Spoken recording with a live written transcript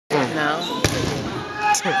No.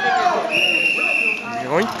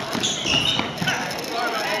 Yoink.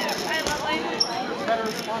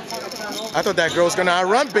 I thought that girl was gonna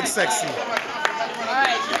outrun Big Sexy.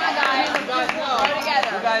 Alright, come on guys. Go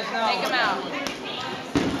together. You guys know. Take him out.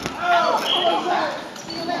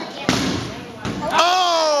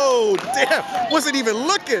 Oh, damn. Wasn't even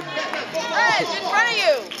looking. Hey, it's in front of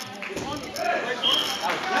you.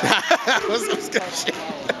 That was some good shit.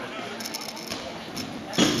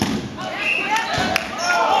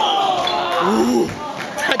 Ooh,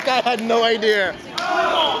 that guy had no idea.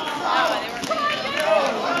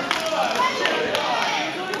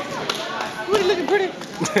 Ooh, you looking pretty.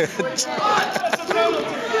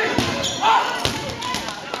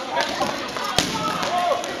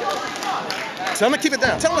 Tell him to keep it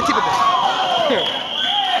down. Tell him to keep it down.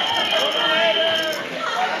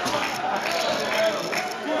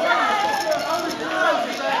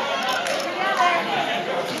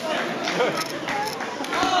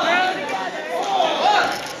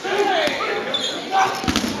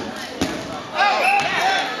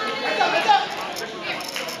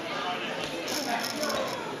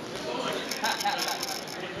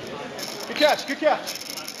 Good catch, good catch.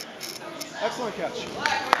 Excellent catch.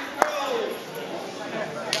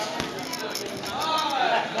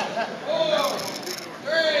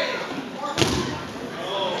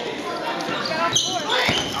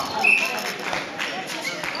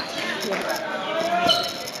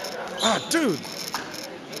 Ah, dude.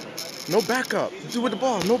 No backup. Do with the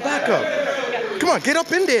ball. No backup. Come on, get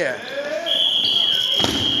up in there.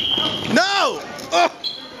 No! Oh!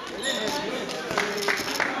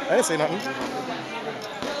 I didn't say nothing.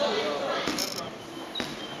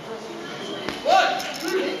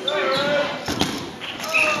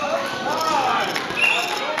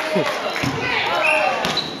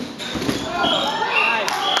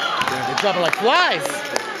 They're dropping like flies.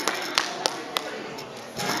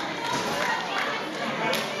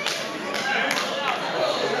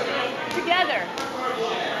 Together.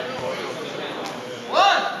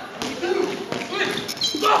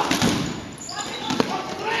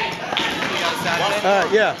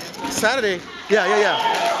 Yeah. Saturday. Yeah.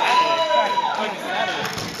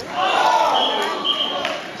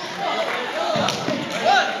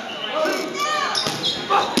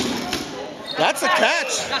 That's a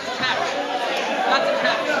catch.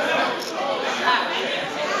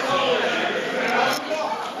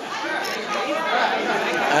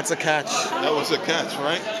 That's a catch. That was a catch,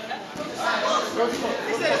 right?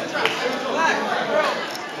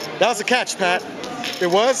 That was a catch, Pat. It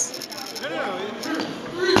was? No. You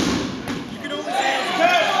can only say it's a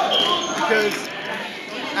catch because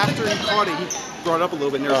after he caught it, he brought it up a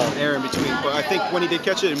little bit and there was some air in between. But I think when he did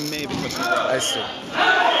catch it, it may have been touching the ground. I see.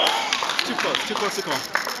 Too close to call.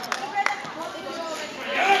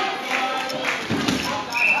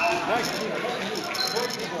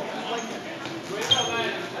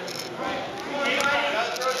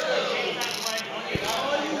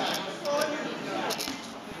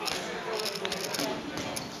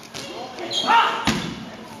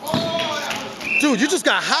 Dude, you just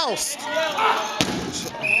got housed.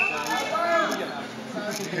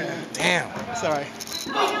 Damn. Sorry.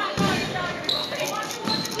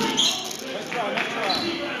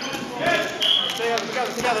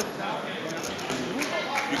 Together.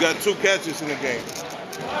 You got 2 catches in the game.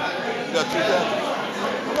 You got 2 catches.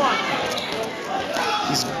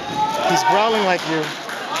 He's growling like you.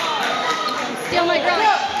 Steal my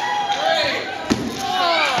girl.